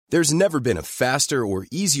There's never been a faster or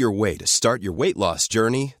easier way to start your weight loss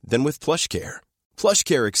journey than with PlushCare.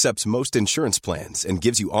 PlushCare accepts most insurance plans and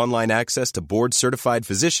gives you online access to board-certified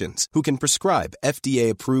physicians who can prescribe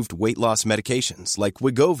FDA-approved weight loss medications like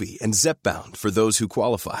Wegovy and Zepbound for those who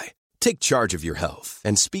qualify. Take charge of your health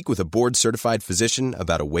and speak with a board-certified physician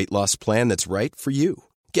about a weight loss plan that's right for you.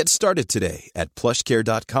 Get started today at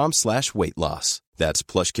plushcare.com/weight loss. That's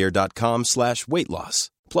plushcare.com/weight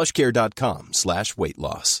loss. plushcare.com/weight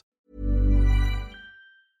loss.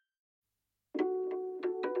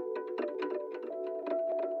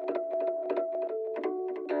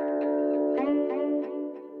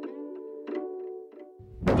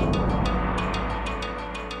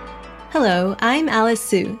 Hello, I'm Alice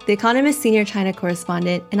Su, The Economist Senior China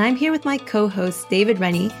Correspondent, and I'm here with my co-host David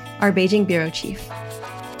Rennie, our Beijing Bureau Chief.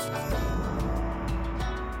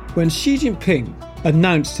 When Xi Jinping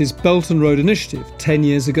announced his Belt and Road Initiative 10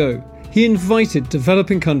 years ago, he invited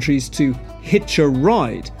developing countries to hitch a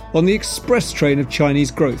ride on the express train of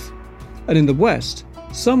Chinese growth. And in the West,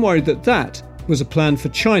 some worried that that was a plan for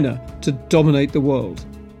China to dominate the world.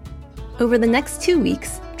 Over the next 2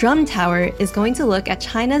 weeks, Drum Tower is going to look at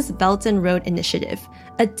China's Belt and Road Initiative,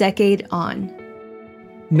 a decade on.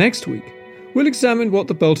 Next week, we'll examine what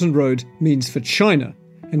the Belt and Road means for China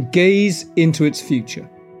and gaze into its future.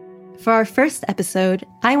 For our first episode,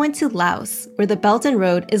 I went to Laos, where the Belt and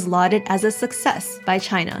Road is lauded as a success by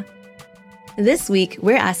China. This week,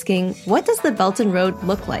 we're asking, what does the Belt and Road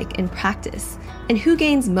look like in practice? And who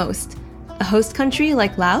gains most? A host country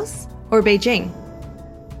like Laos or Beijing?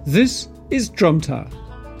 This is Drum Tower.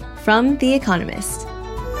 From The Economist.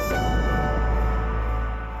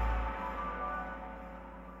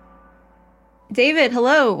 David,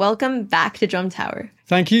 hello. Welcome back to Drum Tower.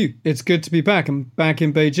 Thank you. It's good to be back. I'm back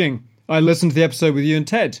in Beijing. I listened to the episode with you and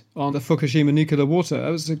Ted on the Fukushima nuclear water. That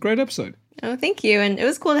was a great episode. Oh, thank you. And it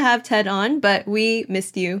was cool to have Ted on, but we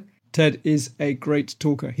missed you. Ted is a great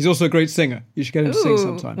talker. He's also a great singer. You should get him to sing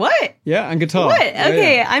sometime. What? Yeah, and guitar. What? Yeah,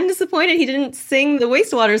 okay, yeah. I'm disappointed he didn't sing the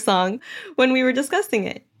wastewater song when we were discussing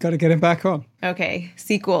it. Got to get him back on. Okay,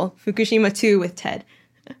 sequel, Fukushima 2 with Ted.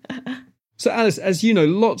 So Alice, as you know,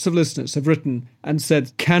 lots of listeners have written and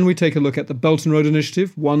said, can we take a look at the Belt and Road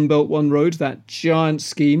Initiative, One Belt, One Road, that giant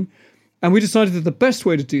scheme? And we decided that the best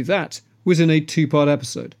way to do that was in a 2-part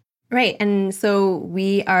episode. Right, and so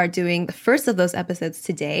we are doing the first of those episodes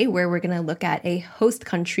today, where we're going to look at a host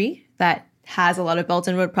country that has a lot of Belt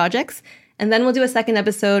and Road projects. And then we'll do a second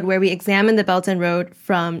episode where we examine the Belt and Road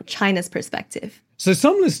from China's perspective. So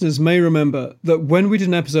some listeners may remember that when we did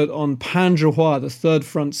an episode on Panzhihua, the third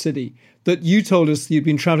front city, that you told us you'd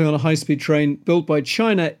been traveling on a high-speed train built by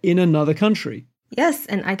China in another country. Yes,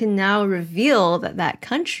 and I can now reveal that that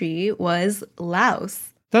country was Laos.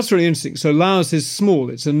 That's really interesting. So Laos is small,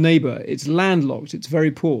 it's a neighbor, it's landlocked, it's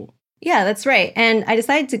very poor. Yeah, that's right. And I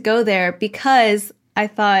decided to go there because I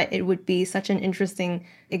thought it would be such an interesting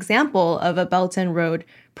example of a Belt and Road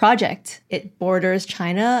project. It borders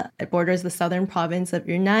China, it borders the southern province of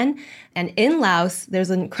Yunnan, and in Laos, there's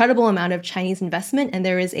an incredible amount of Chinese investment, and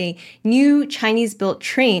there is a new Chinese-built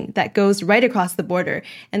train that goes right across the border.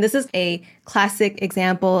 And this is a classic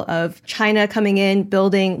example of China coming in,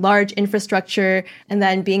 building large infrastructure, and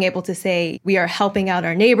then being able to say, we are helping out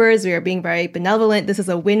our neighbors, we are being very benevolent, this is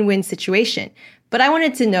a win-win situation. But I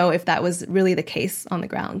wanted to know if that was really the case on the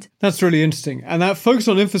ground. That's really interesting. And that focus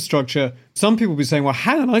on infrastructure, some people will be saying, well,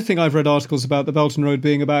 hang on, I think I've read articles about the Belt and Road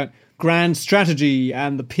being about grand strategy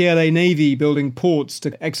and the PLA Navy building ports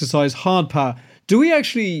to exercise hard power. Do we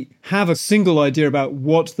actually have a single idea about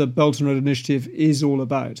what the Belt and Road Initiative is all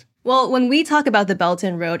about? Well, when we talk about the Belt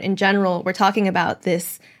and Road in general, we're talking about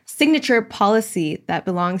this signature policy that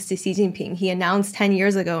belongs to Xi Jinping. He announced 10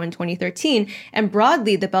 years ago in 2013. And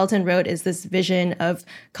broadly, the Belt and Road is this vision of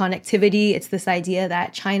connectivity. It's this idea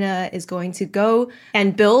that China is going to go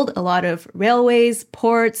and build a lot of railways,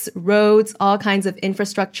 ports, roads, all kinds of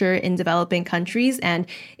infrastructure in developing countries. And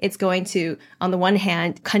it's going to, on the one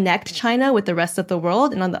hand, connect China with the rest of the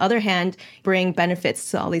world. And on the other hand, bring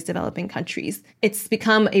benefits to all these developing countries. It's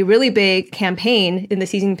become a really big campaign in the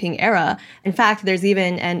Xi Jinping era. In fact, there's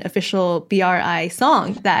even an official BRI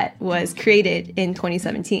song that was created in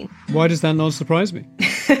 2017. Why does that not surprise me?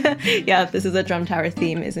 Yeah, this is a Drum Tower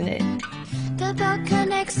theme, isn't it? The belt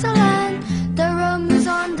connects the land, the road moves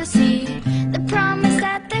on the sea. The promise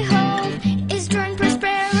that they hold is drawing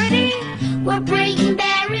prosperity. We're breaking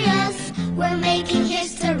barriers, we're making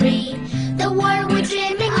history. The war we're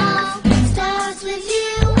dreaming of starts with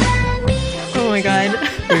you and me. Oh my God.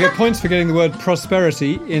 We get points for getting the word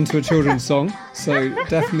prosperity into a children's song, so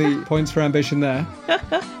definitely points for ambition there.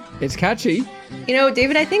 It's catchy. You know,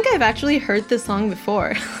 David, I think I've actually heard this song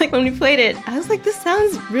before. Like when we played it, I was like, this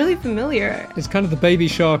sounds really familiar. It's kind of the Baby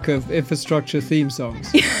Shark of infrastructure theme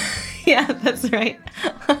songs. Yeah, that's right.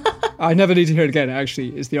 I never need to hear it again,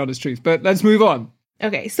 actually, is the honest truth. But let's move on.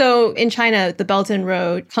 Okay, so in China, the Belt and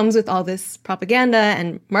Road comes with all this propaganda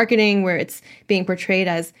and marketing where it's being portrayed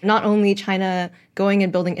as not only China going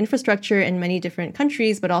and building infrastructure in many different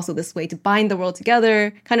countries, but also this way to bind the world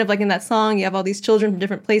together. Kind of like in that song, you have all these children from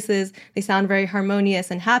different places. They sound very harmonious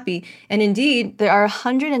and happy. And indeed, there are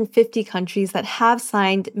 150 countries that have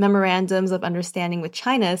signed memorandums of understanding with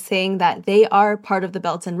China saying that they are part of the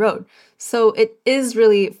Belt and Road. So it is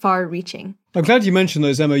really far-reaching. I'm glad you mentioned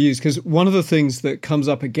those MOUs, because one of the things that comes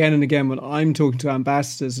up again and again when I'm talking to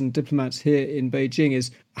ambassadors and diplomats here in Beijing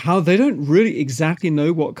is how they don't really exactly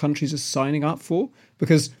know what countries are signing up for.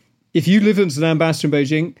 Because if you live as an ambassador in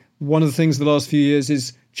Beijing, one of the things the last few years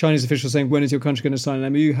is Chinese officials saying, when is your country going to sign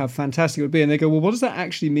an MOU? How fantastic it would be. And they go, well, what does that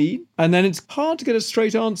actually mean? And then it's hard to get a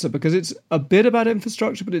straight answer because it's a bit about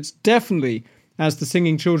infrastructure, but it's definitely, as the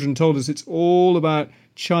Singing Children told us, it's all about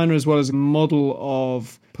China as well as a model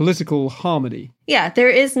of political harmony. Yeah, there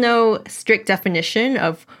is no strict definition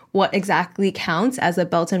of what exactly counts as a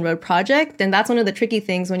Belt and Road project. And that's one of the tricky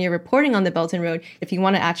things when you're reporting on the Belt and Road. If you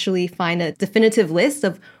want to actually find a definitive list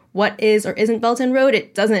of what is or isn't Belt and Road,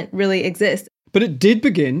 it doesn't really exist. But it did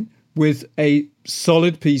begin with a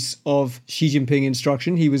solid piece of Xi Jinping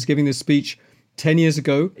instruction. He was giving this speech 10 years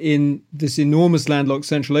ago in this enormous landlocked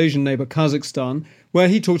Central Asian neighbor, Kazakhstan, where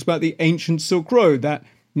he talked about the ancient Silk Road, that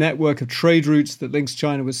network of trade routes that links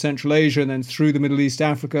China with Central Asia and then through the Middle East,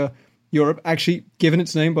 Africa, Europe, actually given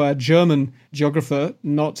its name by a German geographer,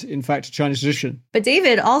 not in fact a Chinese tradition. But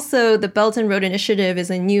David, also the Belt and Road Initiative is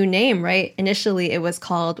a new name, right? Initially, it was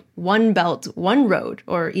called One Belt, One Road,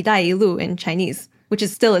 or 一带一路 in Chinese, which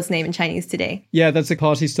is still its name in Chinese today. Yeah, that's a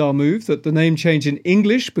party-style move, that the name changed in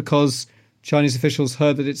English because Chinese officials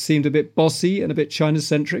heard that it seemed a bit bossy and a bit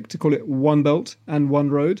China-centric to call it One Belt and One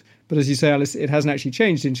Road. But as you say, Alice, it hasn't actually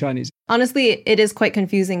changed in Chinese. Honestly, it is quite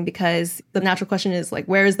confusing because the natural question is like,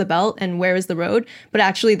 where is the belt and where is the road? But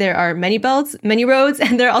actually, there are many belts, many roads,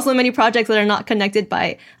 and there are also many projects that are not connected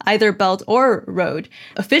by either belt or road.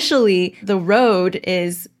 Officially, the road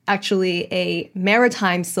is actually a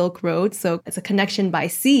maritime Silk Road, so it's a connection by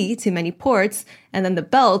sea to many ports, and then the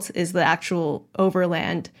belt is the actual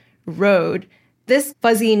overland road. This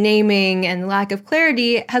fuzzy naming and lack of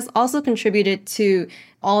clarity has also contributed to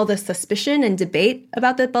all the suspicion and debate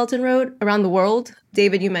about the Belt and Road around the world.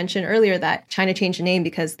 David, you mentioned earlier that China changed the name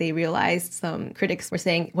because they realized some critics were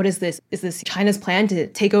saying, what is this? Is this China's plan to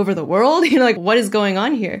take over the world? You know, like, what is going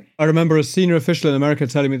on here? I remember a senior official in America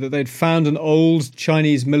telling me that they'd found an old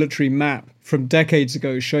Chinese military map from decades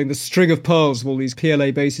ago showing the string of pearls of all these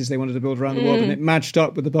PLA bases they wanted to build around the world, and it matched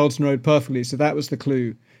up with the Belt and Road perfectly. So that was the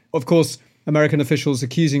clue. Of course, American officials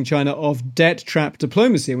accusing China of debt trap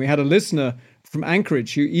diplomacy. And we had a listener from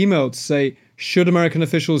Anchorage who emailed to say, should American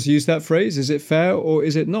officials use that phrase? Is it fair or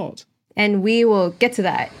is it not? And we will get to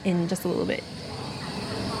that in just a little bit.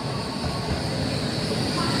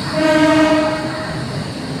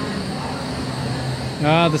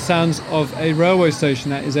 The sounds of a railway station.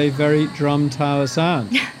 That is a very drum tower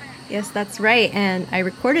sound. Yes, that's right. And I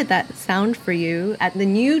recorded that sound for you at the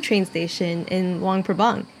new train station in Luang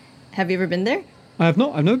Prabang. Have you ever been there? I have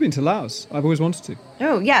not. I've never been to Laos. I've always wanted to.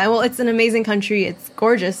 Oh, yeah. Well, it's an amazing country. It's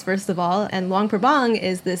gorgeous, first of all. And Luang Prabang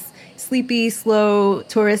is this sleepy, slow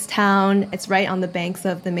tourist town. It's right on the banks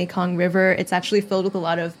of the Mekong River. It's actually filled with a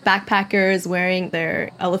lot of backpackers wearing their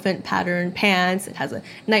elephant pattern pants. It has a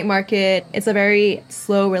night market. It's a very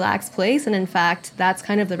slow, relaxed place. And in fact, that's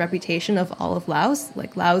kind of the reputation of all of Laos.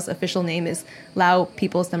 Like Laos' official name is Lao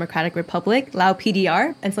People's Democratic Republic, Lao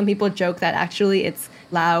PDR. And some people joke that actually it's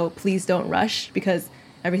Lao, please don't rush, because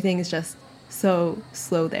everything is just so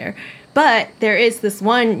slow there. But there is this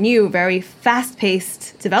one new, very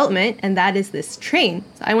fast-paced development, and that is this train.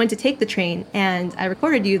 So I went to take the train, and I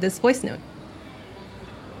recorded you this voice note.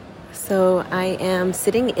 So I am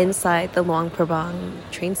sitting inside the Luang Prabang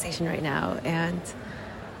train station right now, and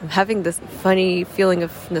I'm having this funny feeling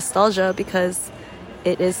of nostalgia because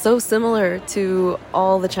it is so similar to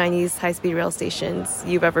all the Chinese high-speed rail stations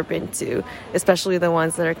you've ever been to, especially the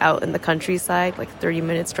ones that are out in the countryside, like 30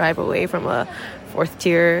 minutes drive away from a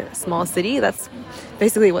fourth-tier small city. That's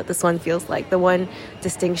basically what this one feels like. The one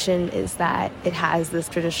distinction is that it has this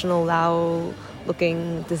traditional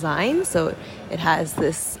Lao-looking design. So it has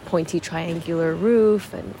this pointy triangular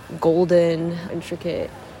roof and golden, intricate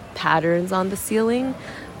patterns on the ceiling.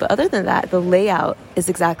 But other than that, the layout is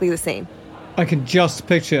exactly the same. I can just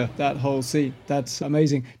picture that whole scene. That's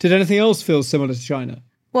amazing. Did anything else feel similar to China?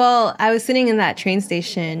 Well, I was sitting in that train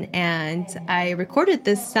station and I recorded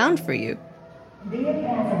this sound for you. Dear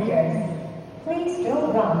passengers, please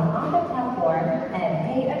don't run on the platform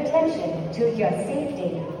and pay attention to your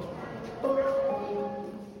safety.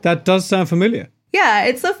 That does sound familiar. Yeah,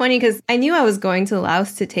 it's so funny because I knew I was going to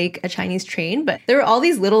Laos to take a Chinese train, but there were all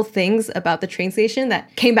these little things about the train station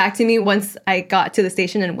that came back to me once I got to the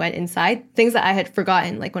station and went inside. Things that I had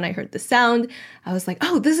forgotten, like when I heard the sound, I was like,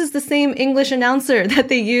 oh, this is the same English announcer that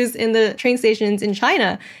they use in the train stations in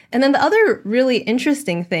China. And then the other really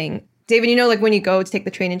interesting thing, David, you know, like when you go to take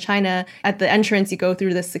the train in China, at the entrance, you go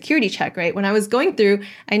through this security check, right? When I was going through,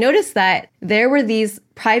 I noticed that there were these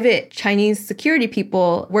private Chinese security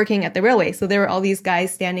people working at the railway. So there were all these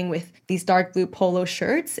guys standing with these dark blue polo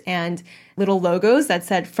shirts and little logos that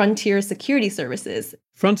said Frontier Security Services.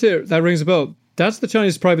 Frontier, that rings a bell. That's the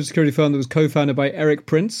Chinese private security firm that was co-founded by Eric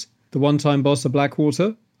Prince, the one-time boss of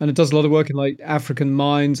Blackwater. And it does a lot of work in like African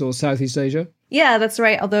mines or Southeast Asia. Yeah, that's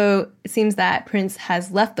right. Although it seems that Prince has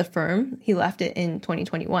left the firm. He left it in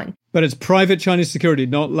 2021. But it's private Chinese security,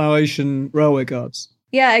 not Laotian railway guards.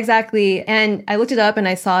 Yeah, exactly. And I looked it up and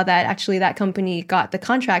I saw that actually that company got the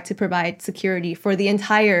contract to provide security for the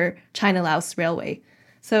entire China-Laos railway.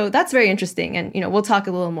 So that's very interesting. And, you know, we'll talk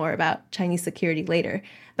a little more about Chinese security later.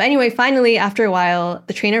 But anyway, finally, after a while,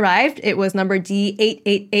 the train arrived. It was number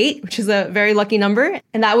D888, which is a very lucky number.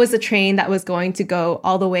 And that was the train that was going to go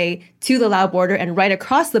all the way to the Lao border and right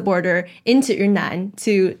across the border into Yunnan,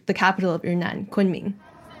 to the capital of Yunnan, Kunming.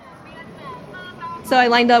 So I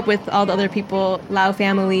lined up with all the other people, Lao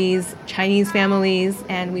families, Chinese families,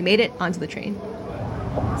 and we made it onto the train.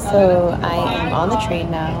 So I am on the train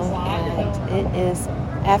now, and it is,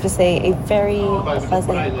 I have to say, a very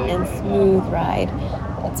pleasant and smooth ride.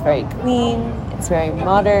 It's very clean, it's very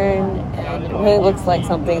modern, and it really looks like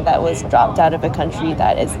something that was dropped out of a country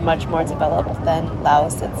that is much more developed than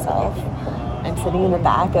Laos itself. I'm sitting in the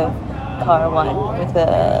back of car 1 with the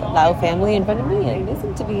Lao family in front of me, and they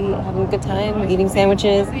seem to be having a good time, eating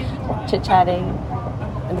sandwiches, chit-chatting.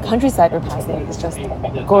 And the countryside we're passing is just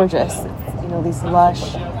gorgeous. It's, you know, these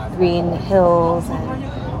lush green hills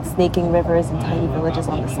and snaking rivers and tiny villages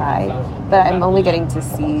on the side. But I'm only getting to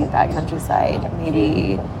see that countryside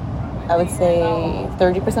maybe, I would say,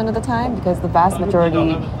 30% of the time, because the vast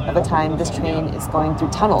majority of the time this train is going through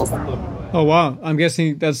tunnels. Oh, wow. I'm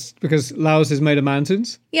guessing that's because Laos is made of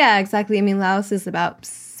mountains? Yeah, exactly. I mean, Laos is about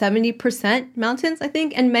 70% mountains, I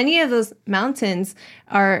think. And many of those mountains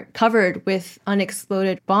are covered with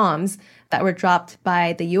unexploded bombs that were dropped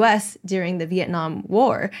by the US during the Vietnam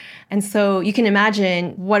War. And so you can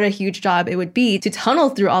imagine what a huge job it would be to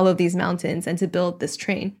tunnel through all of these mountains and to build this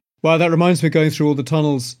train. Wow, that reminds me of going through all the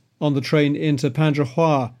tunnels on the train into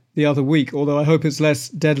Pandrihua the other week, although I hope it's less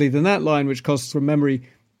deadly than that line, which costs, from memory,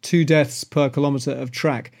 2 deaths per kilometre of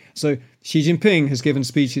track. So Xi Jinping has given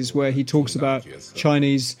speeches where he talks about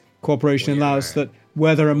Chinese cooperation in Laos, that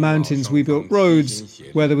where there are mountains, we built roads,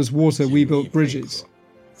 where there was water, we built bridges.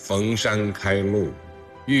 逢山开路，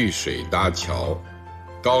遇水搭桥，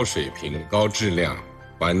高水平、高质量，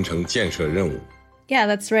完成建设任务。 Yeah,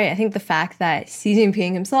 that's right. I think the fact that Xi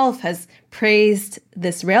Jinping himself has praised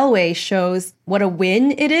this railway shows what a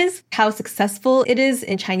win it is, how successful it is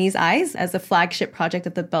in Chinese eyes as a flagship project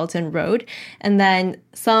of the Belt and Road. And then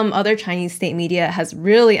some other Chinese state media has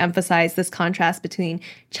really emphasized this contrast between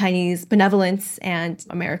Chinese benevolence and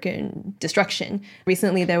American destruction.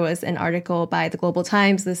 Recently, there was an article by the Global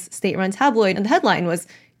Times, this state-run tabloid, and the headline was,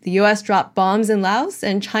 "The US dropped bombs in Laos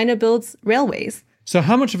and China builds railways." So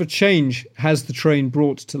how much of a change has the train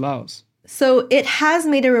brought to Laos? So it has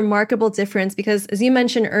made a remarkable difference because, as you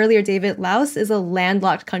mentioned earlier, David, Laos is a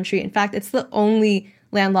landlocked country. In fact, it's the only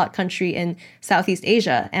landlocked country in Southeast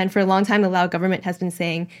Asia. And for a long time, the Lao government has been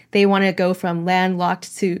saying they want to go from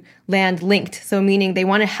landlocked to land-linked. So meaning they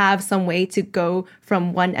want to have some way to go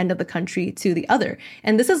from one end of the country to the other.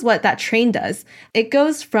 And this is what that train does. It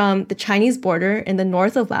goes from the Chinese border in the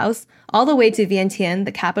north of Laos all the way to Vientiane,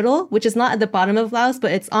 the capital, which is not at the bottom of Laos,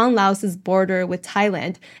 but it's on Laos's border with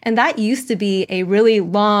Thailand. And that used to be a really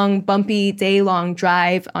long, bumpy, day-long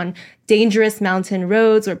drive on dangerous mountain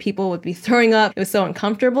roads where people would be throwing up. It was so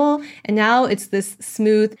uncomfortable. And now it's this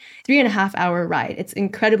smooth 3.5-hour ride. It's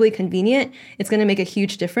incredibly convenient. It's going to make a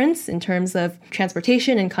huge difference in terms of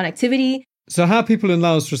transportation and connectivity. So how are people in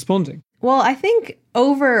Laos responding? Well, I think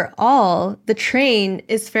overall, the train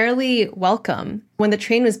is fairly welcome. When the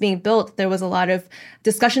train was being built, there was a lot of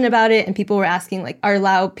discussion about it, and people were asking, like, are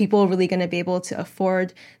Lao people really going to be able to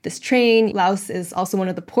afford this train? Laos is also one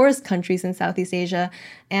of the poorest countries in Southeast Asia.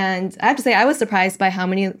 And I have to say, I was surprised by how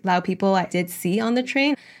many Lao people I did see on the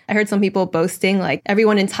train. I heard some people boasting, like,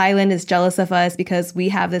 everyone in Thailand is jealous of us because we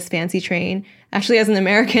have this fancy train. Actually, as an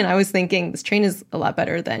American, I was thinking this train is a lot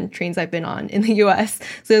better than trains I've been on in the US.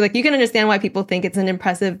 So, like, you can understand why people think it's an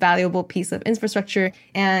impressive, valuable piece of infrastructure.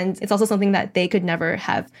 And it's also something that they could never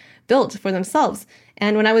have built for themselves.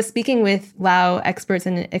 And when I was speaking with Lao experts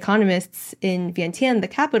and economists in Vientiane, the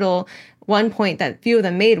capital, one point that few of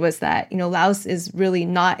them made was that, Laos is really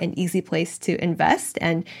not an easy place to invest.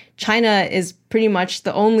 And China is pretty much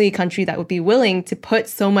the only country that would be willing to put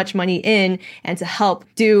so much money in and to help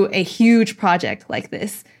do a huge project like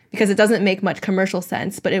this, because it doesn't make much commercial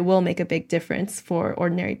sense, but it will make a big difference for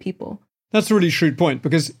ordinary people. That's a really shrewd point,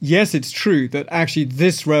 because yes, it's true that actually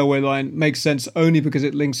this railway line makes sense only because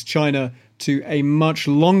it links China to a much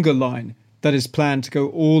longer line that is planned to go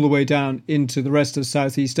all the way down into the rest of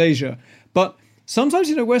Southeast Asia. But sometimes,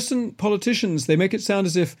 Western politicians, they make it sound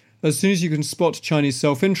as if as soon as you can spot Chinese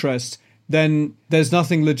self-interest, then there's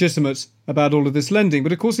nothing legitimate about all of this lending.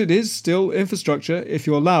 But of course, it is still infrastructure if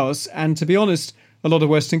you're Laos. And to be honest, a lot of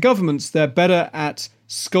Western governments, they're better at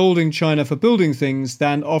scolding China for building things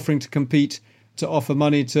than offering to compete to offer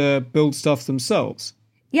money to build stuff themselves.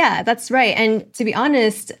 Yeah, that's right. And to be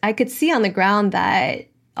honest, I could see on the ground that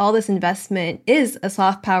all this investment is a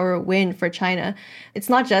soft power win for China. It's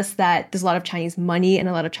not just that there's a lot of Chinese money and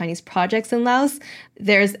a lot of Chinese projects in Laos.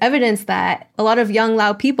 There's evidence that a lot of young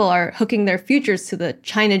Lao people are hooking their futures to the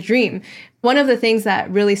China dream. One of the things that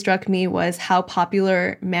really struck me was how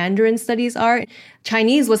popular Mandarin studies are.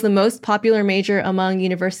 Chinese was the most popular major among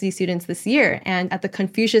university students this year. And at the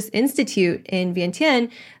Confucius Institute in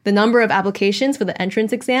Vientiane, the number of applications for the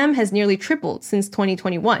entrance exam has nearly tripled since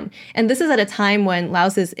 2021. And this is at a time when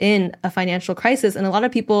Laos is in a financial crisis, and a lot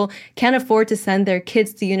of people can't afford to send their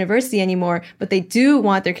kids to university anymore, but they do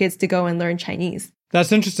want their kids to go and learn Chinese.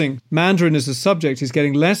 That's interesting. Mandarin as a subject is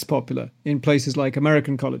getting less popular in places like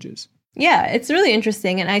American colleges. Yeah, it's really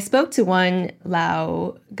interesting. And I spoke to one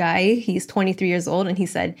Lao guy. He's 23 years old, and he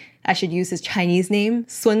said I should use his Chinese name,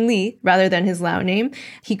 Sun Li, rather than his Lao name.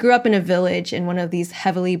 He grew up in a village in one of these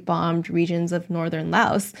heavily bombed regions of northern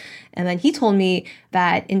Laos. And then he told me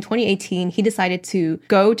that in 2018, he decided to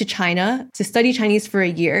go to China to study Chinese for a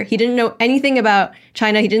year. He didn't know anything about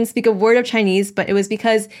China. He didn't speak a word of Chinese, but it was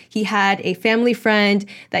because he had a family friend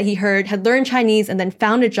that he heard had learned Chinese and then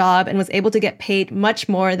found a job and was able to get paid much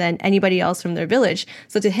more than anybody else from their village.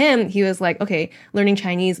 So to him, he was like, okay, learning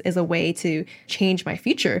Chinese is a way to change my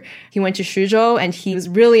future. He went to Suzhou and he was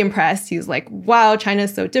really impressed. He was like, wow, China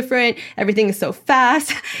is so different. Everything is so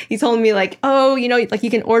fast. He told me like, oh, like you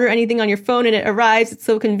can order anything on your phone and it arrives. It's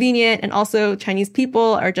so convenient. And also Chinese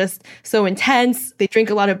people are just so intense. They drink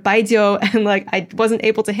a lot of baijiu, and like I wasn't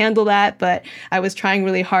able to handle that, but I was trying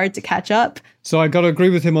really hard to catch up. So I got to agree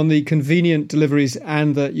with him on the convenient deliveries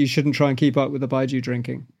and that you shouldn't try and keep up with the baijiu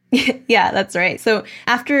drinking. Yeah, that's right. So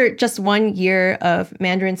after just 1 year of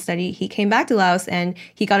Mandarin study, he came back to Laos and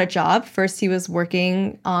he got a job. First, he was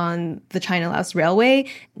working on the China-Laos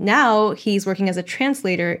Railway. Now he's working as a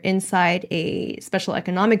translator inside a special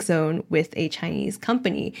economic zone with a Chinese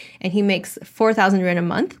company. And he makes 4,000 yuan a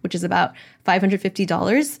month, which is about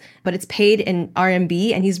 $550, but it's paid in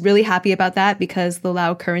RMB. And he's really happy about that because the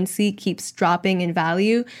Lao currency keeps dropping in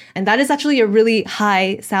value. And that is actually a really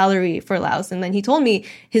high salary for Laos. And then he told me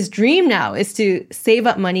his dream now is to save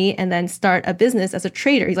up money and then start a business as a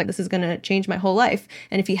trader. He's like, this is going to change my whole life.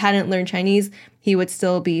 And if he hadn't learned Chinese, he would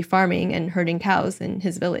still be farming and herding cows in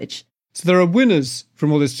his village. So there are winners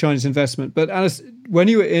from all this Chinese investment. But Alice, when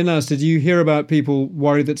you were in Laos, did you hear about people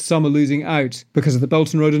worried that some are losing out because of the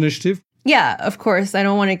Belt and Road Initiative? Yeah, of course. I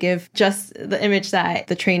don't want to give just the image that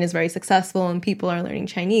the train is very successful and people are learning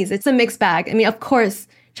Chinese. It's a mixed bag. I mean, of course,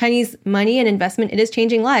 Chinese money and investment, it is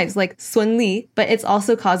changing lives like Sun Li, but it's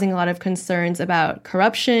also causing a lot of concerns about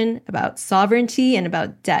corruption, about sovereignty, and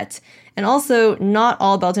about debt. And also, not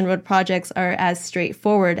all Belt and Road projects are as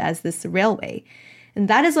straightforward as this railway. And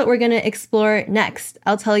that is what we're going to explore next.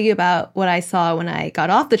 I'll tell you about what I saw when I got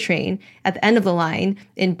off the train at the end of the line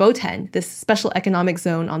in Boten, this special economic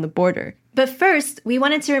zone on the border. But first, we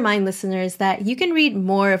wanted to remind listeners that you can read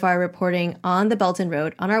more of our reporting on the Belt and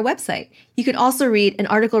Road on our website. You could also read an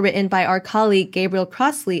article written by our colleague Gabriel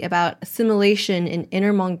Crossley about assimilation in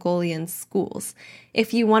Inner Mongolian schools.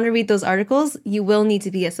 If you want to read those articles, you will need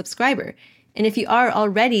to be a subscriber. And if you are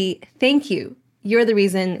already, thank you. You're the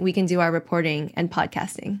reason we can do our reporting and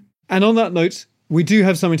podcasting. And on that note, we do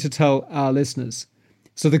have something to tell our listeners.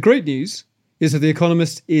 So the great news is that The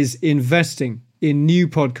Economist is investing in new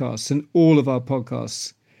podcasts and all of our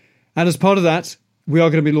podcasts. And as part of that, we are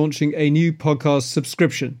going to be launching a new podcast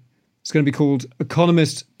subscription. It's going to be called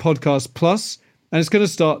Economist Podcast Plus, and it's going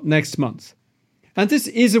to start next month. And this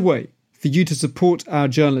is a way for you to support our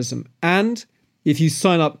journalism. And if you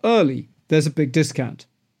sign up early, there's a big discount.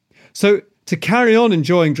 So to carry on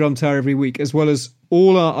enjoying Drum Tower every week, as well as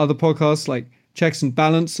all our other podcasts like Checks and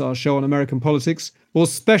Balance, our show on American politics, or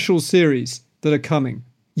special series that are coming,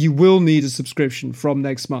 you will need a subscription from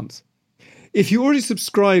next month. If you already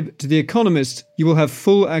subscribe to The Economist, you will have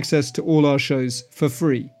full access to all our shows for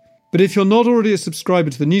free. But if you're not already a subscriber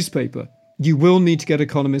to the newspaper, you will need to get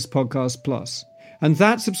Economist Podcast Plus. And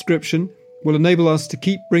that subscription will enable us to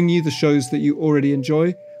keep bringing you the shows that you already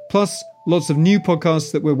enjoy, plus lots of new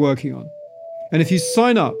podcasts that we're working on. And if you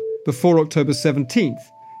sign up before October 17th,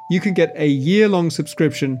 you can get a year-long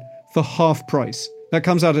subscription for half price. That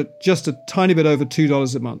comes out at just a tiny bit over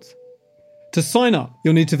 $2 a month. To sign up,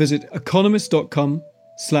 you'll need to visit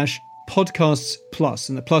economist.com/podcasts plus,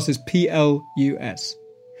 and the plus is PLUS.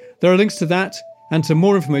 There are links to that and to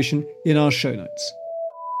more information in our show notes.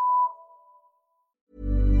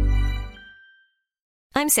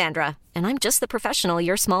 I'm Sandra, and I'm just the professional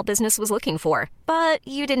your small business was looking for. But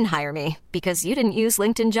you didn't hire me because you didn't use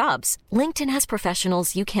LinkedIn Jobs. LinkedIn has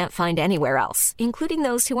professionals you can't find anywhere else, including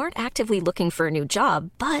those who aren't actively looking for a new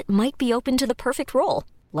job, but might be open to the perfect role,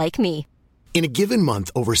 like me. In a given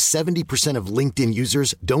month, over 70% of LinkedIn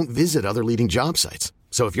users don't visit other leading job sites.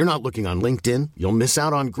 So if you're not looking on LinkedIn, you'll miss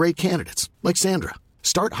out on great candidates like Sandra.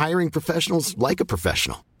 Start hiring professionals like a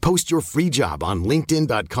professional. Post your free job on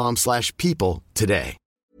linkedin.com/people today.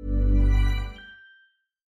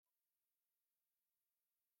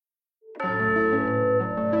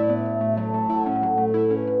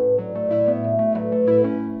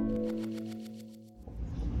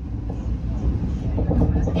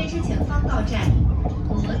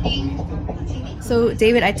 So,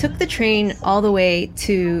 David, I took the train all the way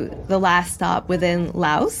to the last stop within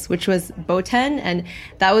Laos, which was Boten. And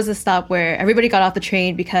that was a stop where everybody got off the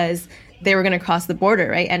train because they were going to cross the border,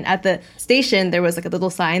 right? And at the station, there was like a little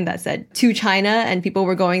sign that said to China, and people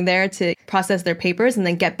were going there to process their papers and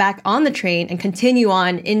then get back on the train and continue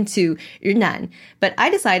on into Yunnan. But I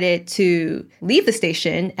decided to leave the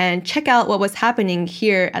station and check out what was happening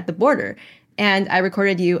here at the border. And I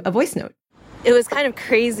recorded you a voice note. It was kind of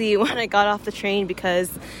crazy when I got off the train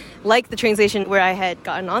because, like the train station where I had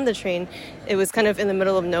gotten on the train, it was kind of in the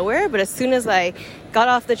middle of nowhere. But as soon as I got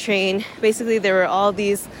off the train, basically there were all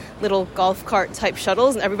these little golf cart type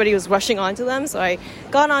shuttles and everybody was rushing onto them. So I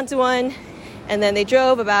got onto one and then they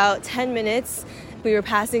drove about 10 minutes. We were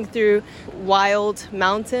passing through wild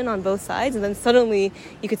mountain on both sides, and then suddenly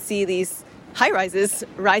you could see these high-rises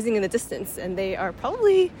rising in the distance, and they are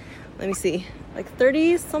probably, let me see, like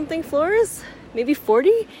 30-something floors, maybe 40.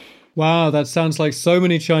 Wow, that sounds like so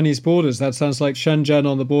many Chinese borders. That sounds like Shenzhen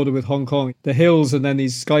on the border with Hong Kong. The hills and then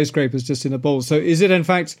these skyscrapers just in a bowl. So is it, in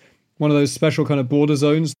fact, one of those special kind of border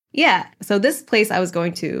zones? Yeah. So this place I was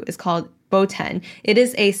going to is called Boten. It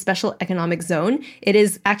is a special economic zone. It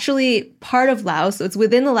is actually part of Laos. So it's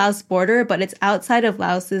within the Laos border, but it's outside of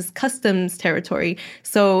Laos's customs territory.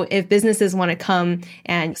 So if businesses want to come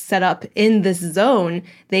and set up in this zone,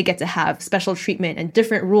 they get to have special treatment and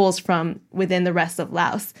different rules from within the rest of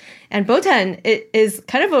Laos. And Boten, it is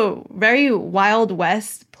kind of a very Wild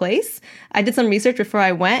West place. I did some research before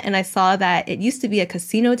I went, and I saw that it used to be a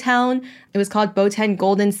casino town. It was called Boten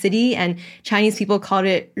Golden City, and Chinese people called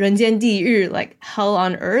it 人间地狱, like hell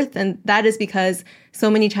on earth. And that is because so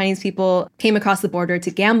many Chinese people came across the border to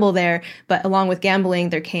gamble there. But along with gambling,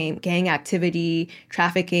 there came gang activity,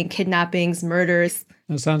 trafficking, kidnappings, murders.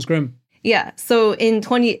 That sounds grim. Yeah. So in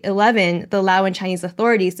 2011, the Laotian Chinese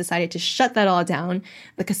authorities decided to shut that all down.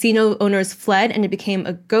 The casino owners fled and it became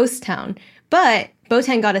a ghost town. But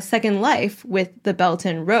Boten got a second life with the Belt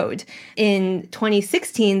and Road. In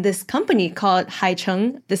 2016, this company called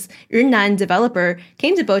Haicheng, this Yunnan developer,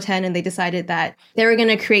 came to Boten and they decided that they were going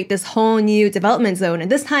to create this whole new development zone. And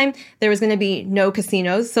this time, there was going to be no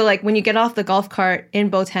casinos. So like when you get off the golf cart in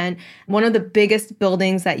Boten, one of the biggest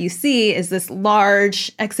buildings that you see is this large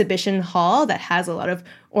exhibition hall that has a lot of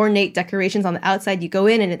ornate decorations on the outside. You go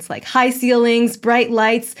in and it's like high ceilings, bright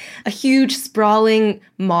lights, a huge sprawling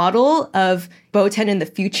model of Botan in the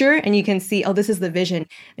future. And you can see, oh, this is the vision.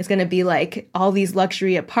 It's going to be like all these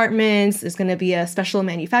luxury apartments. There's going to be a special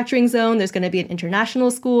manufacturing zone. There's going to be an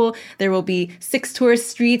international school. There will be 6 tourist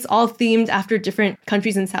streets, all themed after different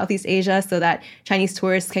countries in Southeast Asia so that Chinese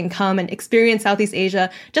tourists can come and experience Southeast Asia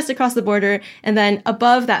just across the border. And then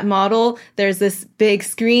above that model, there's this big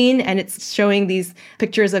screen and it's showing these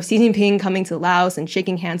pictures of Xi Jinping coming to Laos and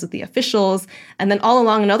shaking hands with the officials. And then all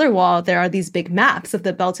along another wall, there are these big maps of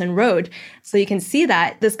the Belt and Road. So you can see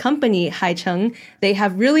that this company, Haicheng, they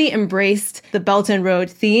have really embraced the Belt and Road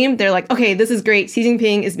theme. They're like, okay, this is great. Xi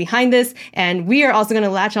Jinping is behind this, and we are also going to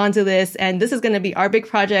latch onto this, and this is going to be our big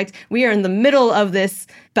project. We are in the middle of this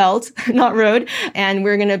belt, not road, and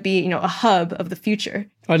we're going to be, a hub of the future.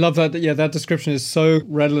 I love that. Yeah, that description is so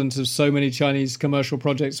redolent of so many Chinese commercial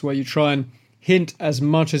projects where you try and hint as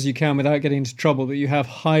much as you can without getting into trouble that you have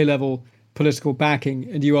high-level political backing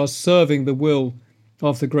and you are serving the will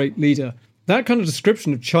of the great leader. That kind of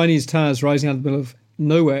description of Chinese towers rising out of the middle of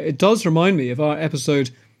nowhere, it does remind me of our episode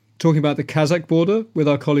talking about the Kazakh border with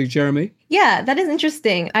our colleague Jeremy. Yeah, that is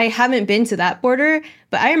interesting. I haven't been to that border,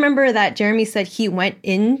 but I remember that Jeremy said he went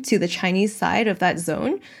into the Chinese side of that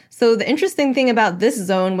zone. So the interesting thing about this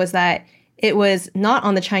zone was that it was not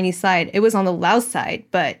on the Chinese side, it was on the Laos side,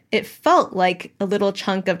 but it felt like a little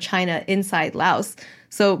chunk of China inside Laos.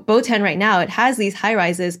 So Botan right now, it has these high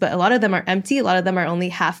rises, but a lot of them are empty. A lot of them are only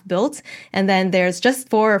half built. And then there's just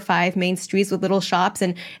 4 or 5 main streets with little shops.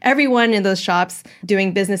 And everyone in those shops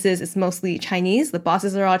doing businesses is mostly Chinese. The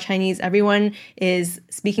bosses are all Chinese. Everyone is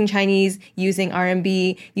speaking Chinese, using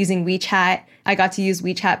RMB, using WeChat. I got to use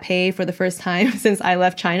WeChat Pay for the first time since I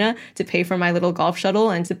left China to pay for my little golf shuttle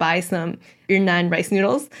and to buy some Yunnan rice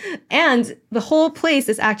noodles. And the whole place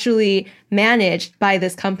is actually managed by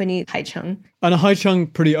this company, Haicheng. And are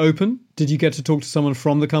Haicheng pretty open? Did you get to talk to someone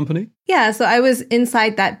from the company? Yeah, so I was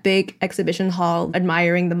inside that big exhibition hall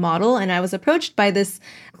admiring the model, and I was approached by this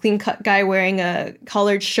clean-cut guy wearing a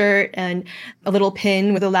collared shirt and a little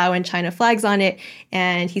pin with the Lao and China flags on it.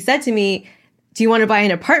 And he said to me, do you want to buy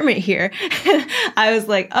an apartment here? I was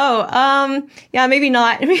like, yeah, maybe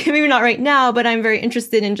not. Maybe not right now, but I'm very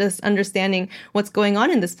interested in just understanding what's going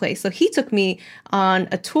on in this place. So he took me on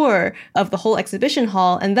a tour of the whole exhibition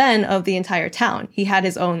hall and then of the entire town. He had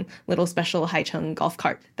his own little special Haicheng golf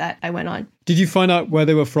cart that I went on. Did you find out where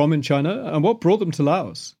they were from in China and what brought them to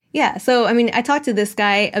Laos? Yeah, so I talked to this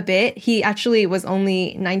guy a bit. He actually was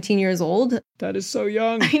only 19 years old. That is so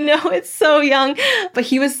young. I know, it's so young. But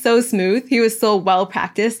he was so smooth. He was so well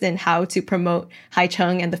practiced in how to promote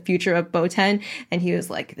Haicheng and the future of Botan. And he was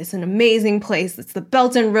like, this is an amazing place. It's the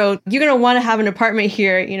Belt and Road. You're going to want to have an apartment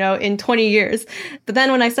here, in 20 years. But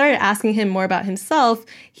then when I started asking him more about himself,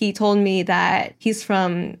 he told me that he's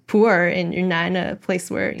from Pu'er in Yunnan, a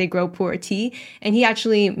place where they grow pu'er tea. And he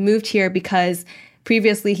actually moved here because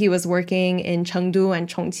previously, he was working in Chengdu and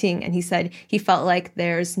Chongqing, and he said he felt like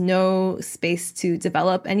there's no space to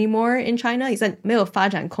develop anymore in China. He said, 没有发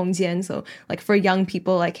展空间. So like for young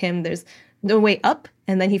people like him, there's no way up.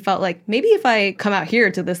 And then he felt like maybe if I come out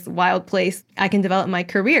here to this wild place, I can develop my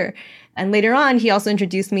career. And later on, he also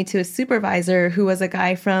introduced me to a supervisor who was a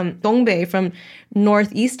guy from Dongbei, from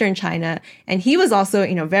northeastern China. And he was also,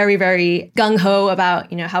 very, very gung-ho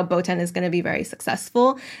about, how Botan is going to be very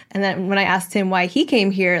successful. And then when I asked him why he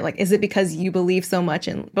came here, like, is it because you believe so much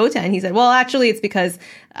in Botan? He said, well, actually, it's because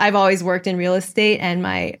I've always worked in real estate and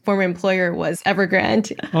my former employer was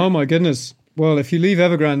Evergrande. Oh, my goodness. Well, if you leave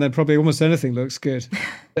Evergrande, then probably almost anything looks good.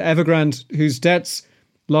 Evergrande, whose debts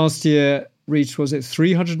last year reached, was it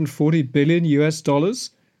 340 billion US dollars,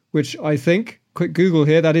 which I think, quick Google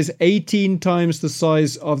here, that is 18 times the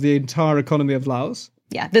size of the entire economy of Laos.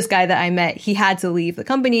 Yeah, this guy that I met, he had to leave the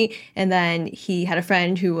company, and then he had a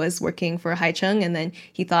friend who was working for Haicheng, and then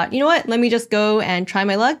he thought, you know what, let me just go and try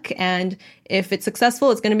my luck, and if it's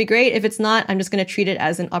successful, it's going to be great. If it's not, I'm just going to treat it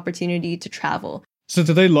as an opportunity to travel. So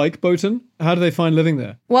do they like Botan? How do they find living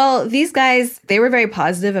there? Well, these guys, they were very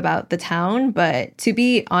positive about the town, but to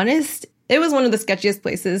be honest, it was one of the sketchiest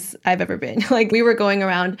places I've ever been. Like, we were going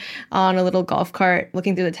around on a little golf cart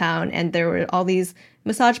looking through the town, and there were all these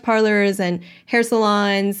massage parlors and hair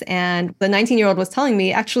salons. And the 19-year-old was telling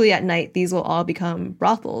me, actually, at night, these will all become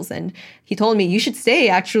brothels. And he told me, you should stay,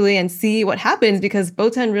 actually, and see what happens, because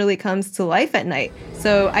Botan really comes to life at night.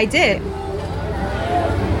 So I did.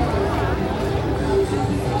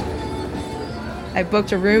 I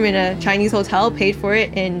booked a room in a Chinese hotel, paid for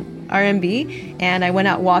it in RMB, and I went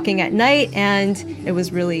out walking at night, and it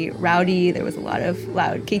was really rowdy. There was a lot of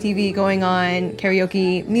loud KTV going on,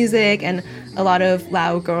 karaoke music, and a lot of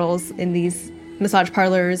Lao girls in these massage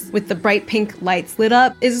parlors with the bright pink lights lit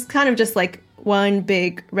up. It's kind of just like one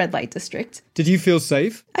big red light district. Did you feel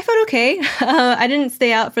safe? I felt okay. I didn't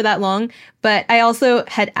stay out for that long, but I also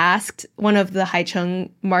had asked one of the Haicheng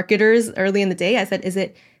marketers early in the day. I said, is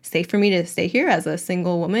it safe for me to stay here as a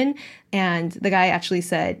single woman? And the guy actually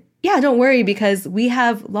said, yeah, don't worry, because we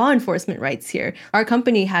have law enforcement rights here. Our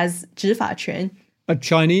company has 执法权. A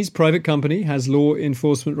Chinese private company has law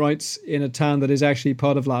enforcement rights in a town that is actually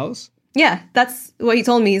part of Laos? Yeah, that's what he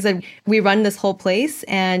told me. He said, we run this whole place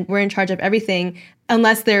and we're in charge of everything.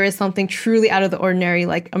 Unless there is something truly out of the ordinary,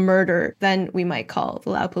 like a murder, then we might call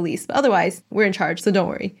the Lao police. But otherwise, we're in charge, so don't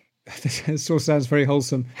worry. This all sounds very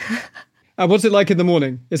wholesome. What's it like in the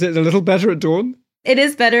morning? Is it a little better at dawn? It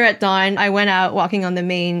is better at dawn. I went out walking on the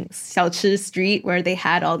main Xiaochi street where they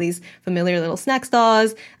had all these familiar little snack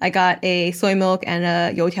stalls. I got a soy milk and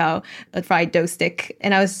a youtiao, a fried dough stick.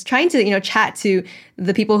 And I was trying to, chat to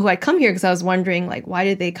the people who had come here because I was wondering, why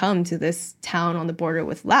did they come to this town on the border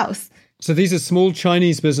with Laos? So these are small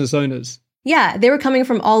Chinese business owners? Yeah, they were coming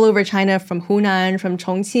from all over China, from Hunan, from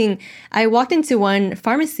Chongqing. I walked into one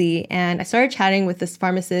pharmacy and I started chatting with this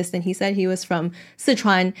pharmacist, and he said he was from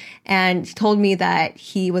Sichuan, and he told me that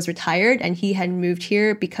he was retired and he had moved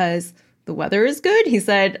here because the weather is good. He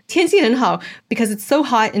said, 天气很好, because it's so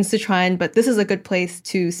hot in Sichuan, but this is a good place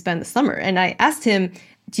to spend the summer. And I asked him,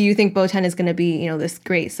 do you think Botan is going to be, this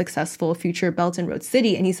great, successful future Belt and Road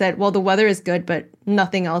city? And he said, well, the weather is good, but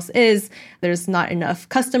nothing else is. There's not enough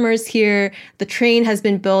customers here. The train has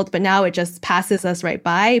been built, but now it just passes us right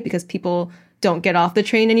by because people don't get off the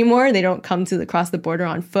train anymore. They don't come to cross the border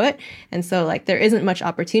on foot. And so there isn't much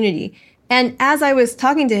opportunity. And as I was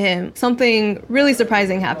talking to him, something really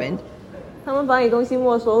surprising happened. 他们把你东西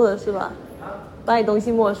没收了是吧？把你东西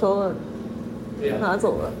没收了，拿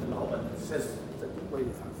走了。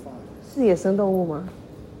是野生动物吗？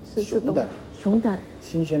是动物。熊胆。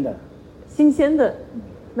新鲜的。新鲜的，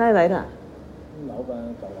哪里来的？老板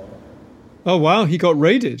找老板。Oh, wow, he got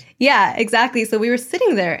raided. Yeah, exactly. So we were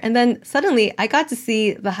sitting there, and then suddenly I got to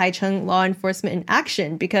see the Haicheng law enforcement in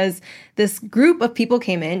action because this group of people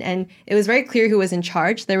came in, and it was very clear who was in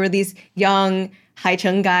charge. There were these young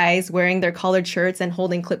Haicheng guys wearing their collared shirts and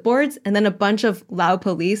holding clipboards, and then a bunch of Lao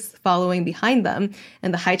police following behind them.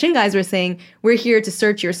 And the Haicheng guys were saying, we're here to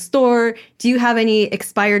search your store. Do you have any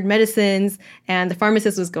expired medicines? And the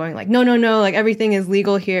pharmacist was going no, everything is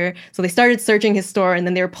legal here. So they started searching his store, and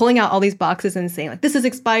then they were pulling out all these boxes and saying, this is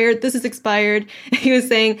expired, this is expired. And he was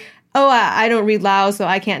saying, oh, I don't read Lao, so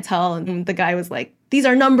I can't tell. And the guy was like, these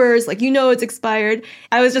are numbers, it's expired.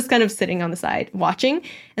 I was just kind of sitting on the side watching.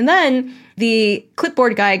 And then the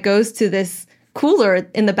clipboard guy goes to this cooler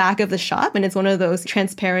in the back of the shop, and it's one of those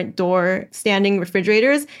transparent door standing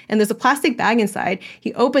refrigerators, and there's a plastic bag inside.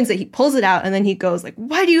 He opens it, he pulls it out, and then he goes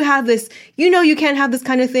why do you have this? You can't have this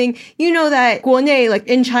kind of thing. You know that 国内,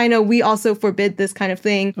 in China, we also forbid this kind of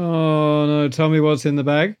thing. Oh no, tell me what's in the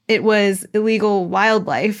bag. It was illegal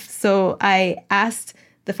wildlife. So I asked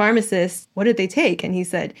the pharmacist, what did they take? And he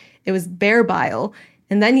said, it was bear bile.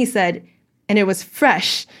 And then he said, and it was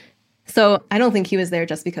fresh. So I don't think he was there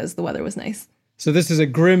just because the weather was nice. So this is a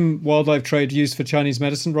grim wildlife trade used for Chinese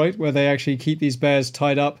medicine, right? Where they actually keep these bears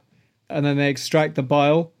tied up and then they extract the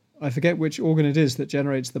bile. I forget which organ it is that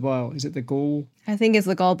generates the bile. Is it the gall? I think it's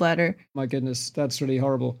the gallbladder. My goodness, that's really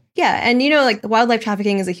horrible. Yeah, and wildlife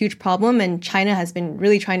trafficking is a huge problem, and China has been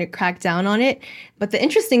really trying to crack down on it. But the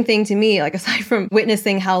interesting thing to me, aside from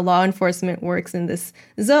witnessing how law enforcement works in this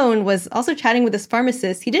zone, was also chatting with this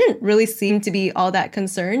pharmacist. He didn't really seem to be all that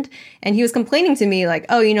concerned. And he was complaining to me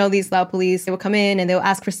these Lao police, they will come in and they'll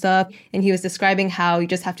ask for stuff. And he was describing how you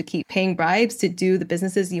just have to keep paying bribes to do the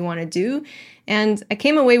businesses you want to do. And I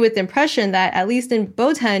came away with the impression that, at least in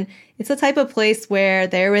Botan, it's a type of place where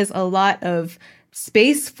there is a lot of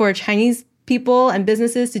space for Chinese people and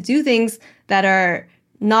businesses to do things that are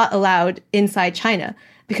not allowed inside China.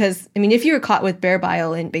 Because, if you were caught with bear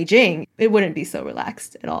bile in Beijing, it wouldn't be so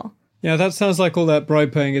relaxed at all. Yeah, that sounds like all that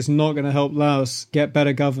bribe paying is not going to help Laos get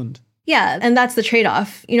better governed. Yeah, and that's the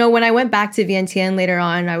trade-off. When I went back to Vientiane later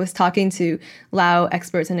on, I was talking to Lao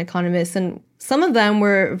experts and economists, and some of them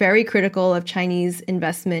were very critical of Chinese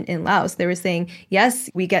investment in Laos. They were saying, yes,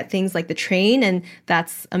 we get things like the train, and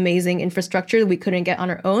that's amazing infrastructure we couldn't get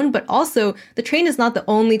on our own. But also, the train is not the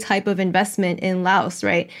only type of investment in Laos,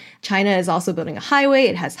 right? China is also building a highway.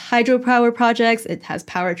 It has hydropower projects. It has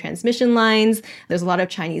power transmission lines. There's a lot of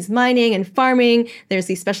Chinese mining and farming. There's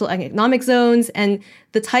these special economic zones. And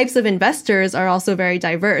the types of investors are also very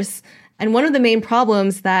diverse. And one of the main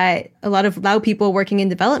problems that a lot of Lao people working in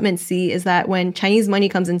development see is that when Chinese money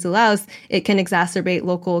comes into Laos, it can exacerbate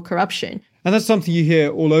local corruption. And that's something you hear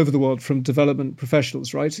all over the world from development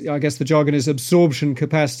professionals, right? I guess the jargon is absorption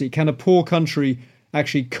capacity. Can a poor country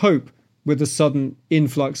actually cope with the sudden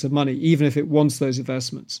influx of money, even if it wants those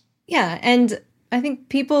investments? Yeah, and I think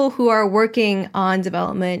people who are working on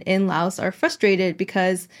development in Laos are frustrated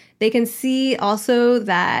because they can see also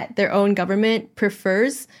that their own government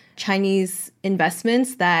prefers Chinese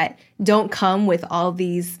investments that don't come with all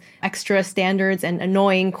these extra standards and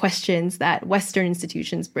annoying questions that Western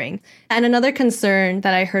institutions bring. And another concern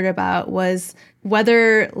that I heard about was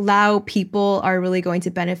whether Lao people are really going to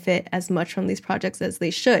benefit as much from these projects as they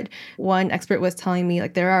should. One expert was telling me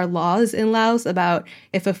there are laws in Laos about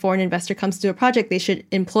if a foreign investor comes to a project, they should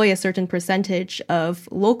employ a certain percentage of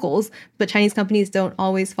locals, but Chinese companies don't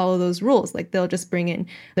always follow those rules. They'll just bring in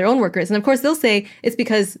their own workers. And of course, they'll say it's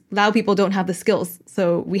because Lao people don't have the skills,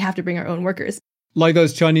 so we have to bring our own workers. Like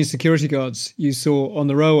those Chinese security guards you saw on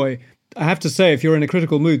the railway. I have to say, if you're in a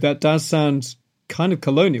critical mood, that does sound kind of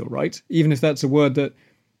colonial, right? Even if that's a word that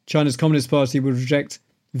China's Communist Party would reject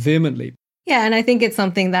vehemently. Yeah, and I think it's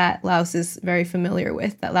something that Laos is very familiar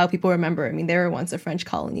with, that Lao people remember. I mean, they were once a French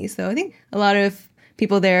colony, so I think a lot of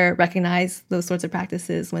people there recognize those sorts of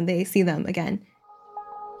practices when they see them again.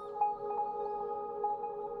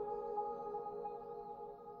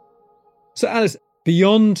 So Alice,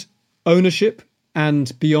 beyond ownership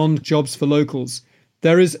and beyond jobs for locals,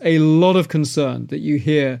 there is a lot of concern that you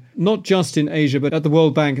hear, not just in Asia, but at the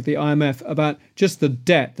World Bank, at the IMF, about just the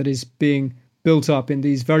debt that is being built up in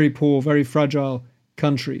these very poor, very fragile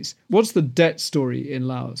countries. What's the debt story in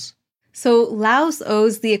Laos? So Laos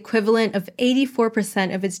owes the equivalent of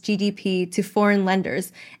 84% of its GDP to foreign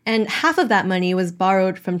lenders, and half of that money was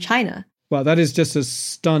borrowed from China. Well, that is just a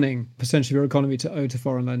stunning percentage of your economy to owe to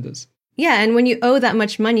foreign lenders. Yeah, and when you owe that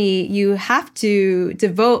much money, you have to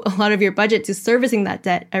devote a lot of your budget to servicing that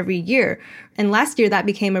debt every year. And last year, that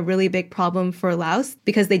became a really big problem for Laos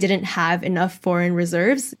because they didn't have enough foreign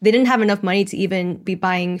reserves. They didn't have enough money to even be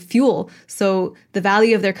buying fuel. So the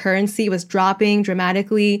value of their currency was dropping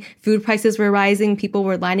dramatically. Food prices were rising. People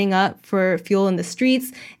were lining up for fuel in the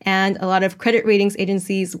streets. And a lot of credit ratings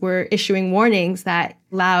agencies were issuing warnings that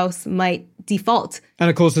Laos might default. And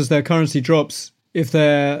of course, as their currency drops, if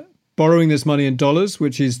they're borrowing this money in dollars,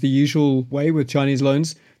 which is the usual way with Chinese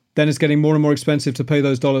loans, then it's getting more and more expensive to pay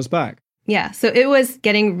those dollars back. Yeah, so it was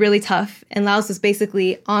getting really tough, and Laos was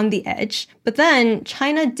basically on the edge. But then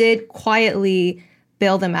China did quietly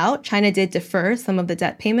bail them out. China did defer some of the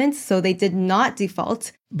debt payments, so they did not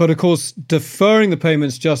default. But of course, deferring the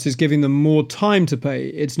payments just is giving them more time to pay.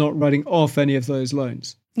 It's not writing off any of those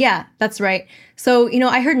loans. Yeah, that's right. So,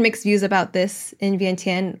 I heard mixed views about this in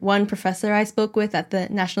Vientiane. One professor I spoke with at the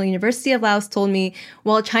National University of Laos told me,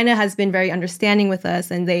 well, China has been very understanding with us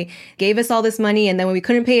and they gave us all this money. And then when we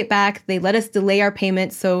couldn't pay it back, they let us delay our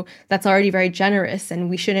payments. So that's already very generous and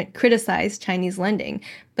we shouldn't criticize Chinese lending.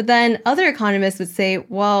 But then other economists would say,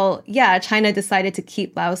 well, yeah, China decided to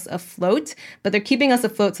keep Laos afloat, but they're keeping us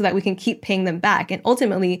afloat so that we can keep paying them back. And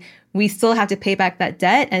ultimately, we still have to pay back that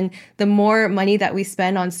debt. And the more money that we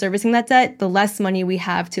spend on servicing that debt, the less money we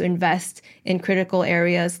have to invest in critical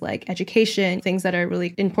areas like education, things that are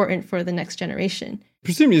really important for the next generation.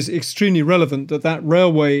 Presumably it's extremely relevant that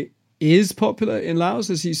railway is popular in Laos,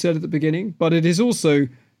 as you said at the beginning, but it is also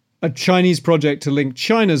a Chinese project to link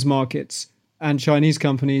China's markets and Chinese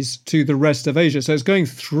companies to the rest of Asia. So it's going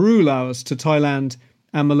through Laos to Thailand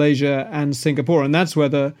and Malaysia and Singapore, and that's where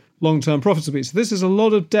the long-term profits will be. So this is a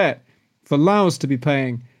lot of debt for Laos to be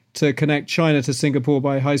paying to connect China to Singapore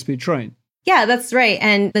by high-speed train. Yeah, that's right.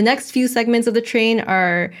 And the next few segments of the train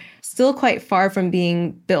are still quite far from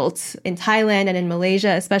being built. In Thailand and in Malaysia,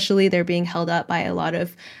 especially, they're being held up by a lot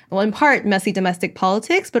of, well, in part, messy domestic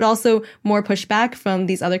politics, but also more pushback from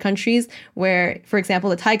these other countries where, for example,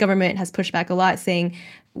 the Thai government has pushed back a lot saying,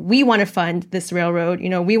 we want to fund this railroad.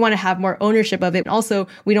 We want to have more ownership of it. Also,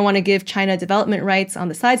 we don't want to give China development rights on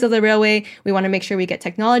the sides of the railway. We want to make sure we get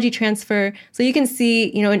technology transfer. So you can see,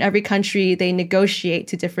 in every country, they negotiate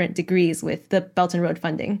to different degrees with the Belt and Road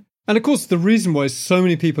funding. And of course, the reason why so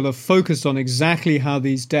many people are focused on exactly how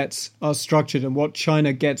these debts are structured and what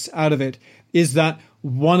China gets out of it is that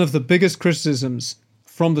one of the biggest criticisms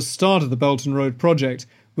from the start of the Belt and Road project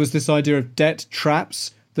was this idea of debt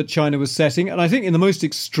traps that China was setting. And I think in the most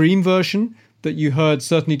extreme version that you heard,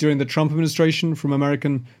 certainly during the Trump administration from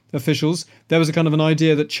American officials, there was a kind of an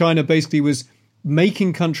idea that China basically was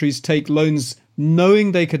making countries take loans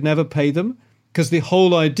knowing they could never pay them, because the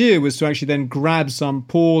whole idea was to actually then grab some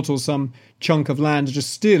port or some chunk of land and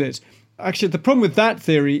just steal it. Actually, the problem with that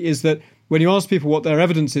theory is that when you ask people what their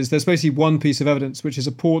evidence is, there's basically one piece of evidence, which is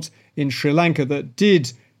a port in Sri Lanka that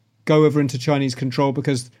did go over into Chinese control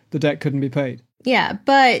because the debt couldn't be paid. Yeah,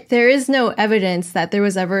 but there is no evidence that there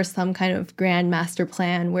was ever some kind of grand master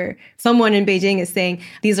plan where someone in Beijing is saying,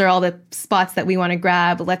 these are all the spots that we want to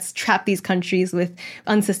grab. Let's trap these countries with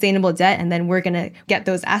unsustainable debt, and then we're going to get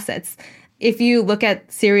those assets. If you look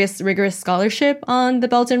at serious, rigorous scholarship on the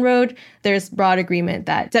Belt and Road, there's broad agreement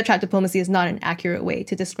that debt trap diplomacy is not an accurate way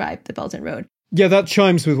to describe the Belt and Road. Yeah, that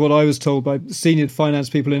chimes with what I was told by senior finance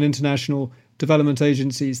people in international development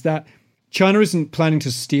agencies, that China isn't planning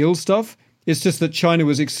to steal stuff. It's just that China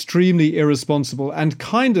was extremely irresponsible and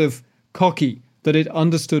kind of cocky that it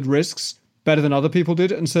understood risks better than other people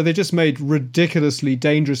did. And so they just made ridiculously,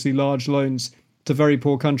 dangerously large loans to very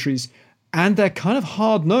poor countries. And they're kind of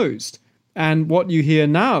hard-nosed. And what you hear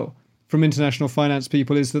now from international finance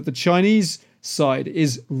people is that the Chinese side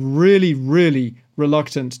is really, really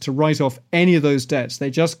reluctant to write off any of those debts. They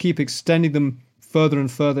just keep extending them further and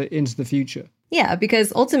further into the future. Yeah,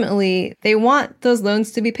 because ultimately they want those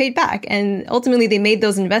loans to be paid back. And ultimately they made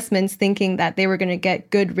those investments thinking that they were going to get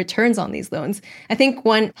good returns on these loans. I think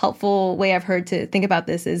one helpful way I've heard to think about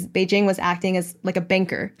this is Beijing was acting as like a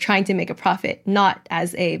banker trying to make a profit, not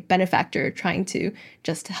as a benefactor trying to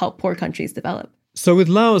just help poor countries develop. So with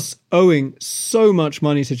Laos owing so much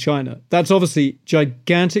money to China, that's obviously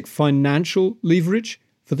gigantic financial leverage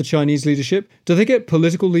for the Chinese leadership. Do they get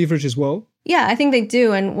political leverage as well? Yeah, I think they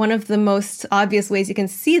do. And one of the most obvious ways you can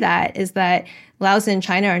see that is that Laos and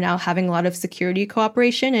China are now having a lot of security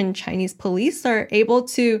cooperation, and Chinese police are able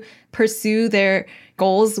to pursue their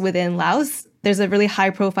goals within Laos. There's a really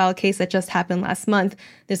high-profile case that just happened last month.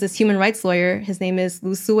 There's this human rights lawyer. His name is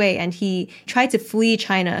Lu Suwei, and he tried to flee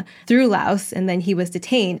China through Laos, and then he was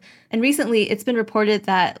detained. And recently, it's been reported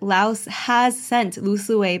that Laos has sent Lu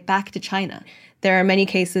Suwei back to China. There are many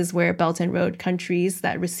cases where Belt and Road countries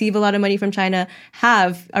that receive a lot of money from China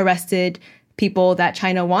have arrested people that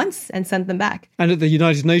China wants and sent them back. And at the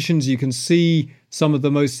United Nations, you can see some of the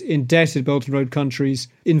most indebted Belt and Road countries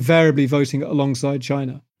invariably voting alongside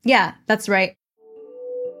China. Yeah, that's right.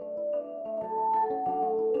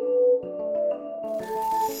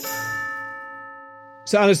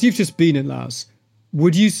 So Alice, you've just been in Laos.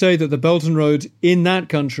 Would you say that the Belt and Road in that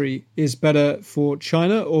country is better for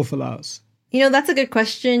China or for Laos? You know, that's a good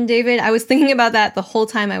question, David. I was thinking about that the whole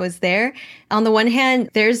time I was there. On the one hand,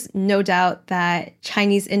 there's no doubt that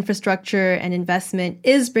Chinese infrastructure and investment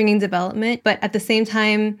is bringing development, but at the same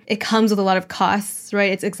time, it comes with a lot of costs,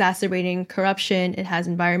 right? It's exacerbating corruption. It has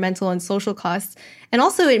environmental and social costs. And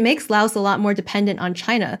also, it makes Laos a lot more dependent on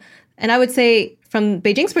China. And I would say, from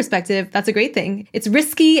Beijing's perspective, that's a great thing. It's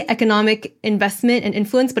risky economic investment and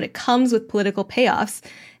influence, but it comes with political payoffs.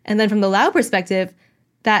 And then from the Lao perspective,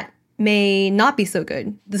 that may not be so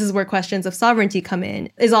good. This is where questions of sovereignty come in.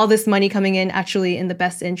 Is all this money coming in actually in the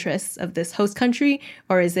best interests of this host country,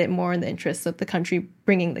 or is it more in the interests of the country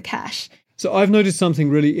bringing the cash? So I've noticed something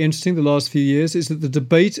really interesting the last few years is that the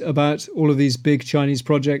debate about all of these big Chinese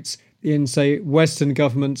projects in, say, Western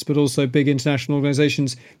governments, but also big international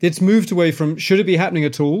organizations, it's moved away from should it be happening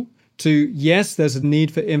at all to yes, there's a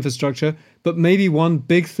need for infrastructure, but maybe one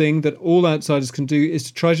big thing that all outsiders can do is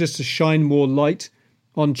to try just to shine more light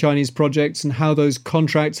on Chinese projects and how those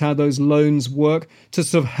contracts, how those loans work to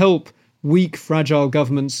sort of help weak, fragile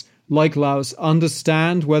governments like Laos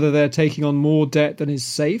understand whether they're taking on more debt than is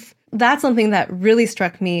safe. That's something that really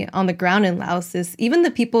struck me on the ground in Laos is even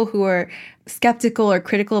the people who are skeptical or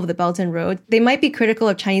critical of the Belt and Road, they might be critical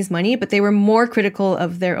of Chinese money, but they were more critical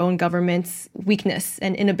of their own government's weakness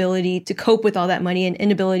and inability to cope with all that money and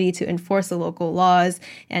inability to enforce the local laws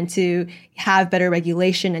and to have better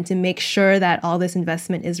regulation and to make sure that all this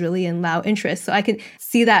investment is really in Lao interests. So I could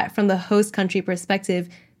see that from the host country perspective.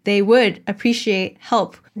 They would appreciate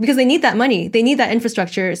help because they need that money. They need that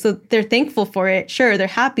infrastructure. So they're thankful for it. Sure, they're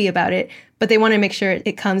happy about it, but they want to make sure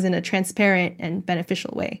it comes in a transparent and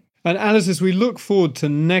beneficial way. And Alice, as we look forward to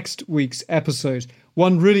next week's episode,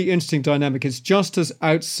 one really interesting dynamic is just as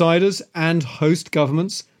outsiders and host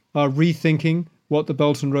governments are rethinking what the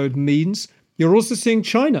Belt and Road means, you're also seeing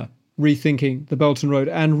China rethinking the Belt and Road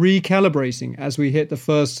and recalibrating as we hit the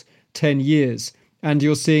first 10 years. And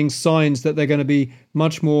you're seeing signs that they're going to be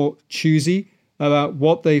much more choosy about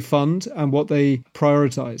what they fund and what they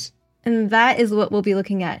prioritize. And that is what we'll be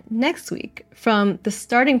looking at next week from the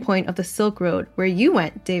starting point of the Silk Road, where you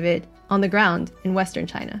went, David, on the ground in Western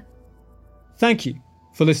China. Thank you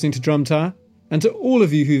for listening to Drum Tower and to all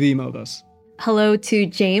of you who've emailed us. Hello to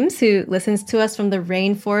James, who listens to us from the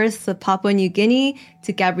rainforests of Papua New Guinea,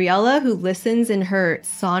 to Gabriella, who listens in her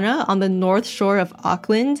sauna on the north shore of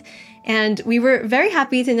Auckland, And we were very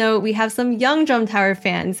happy to know we have some young Drum Tower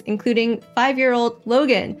fans, including 5-year-old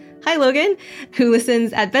Logan. Hi, Logan, who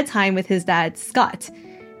listens at bedtime with his dad, Scott.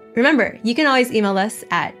 Remember, you can always email us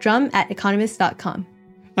at drum@economist.com.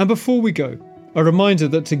 And before we go, a reminder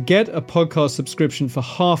that to get a podcast subscription for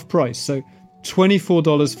half price, so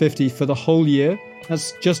 $24.50 for the whole year,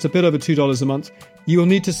 that's just a bit over $2 a month, you will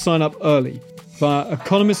need to sign up early via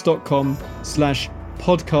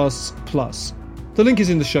economist.com/podcasts+. The link is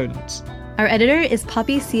in the show notes. Our editor is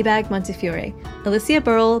Poppy Sebag Montefiore. Alicia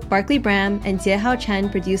Burrell, Barclay Bram, and Jiehao Chen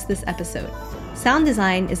produced this episode. Sound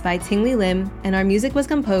design is by Tingli Lim, and our music was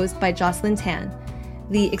composed by Jocelyn Tan.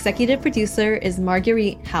 The executive producer is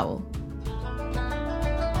Marguerite Howell.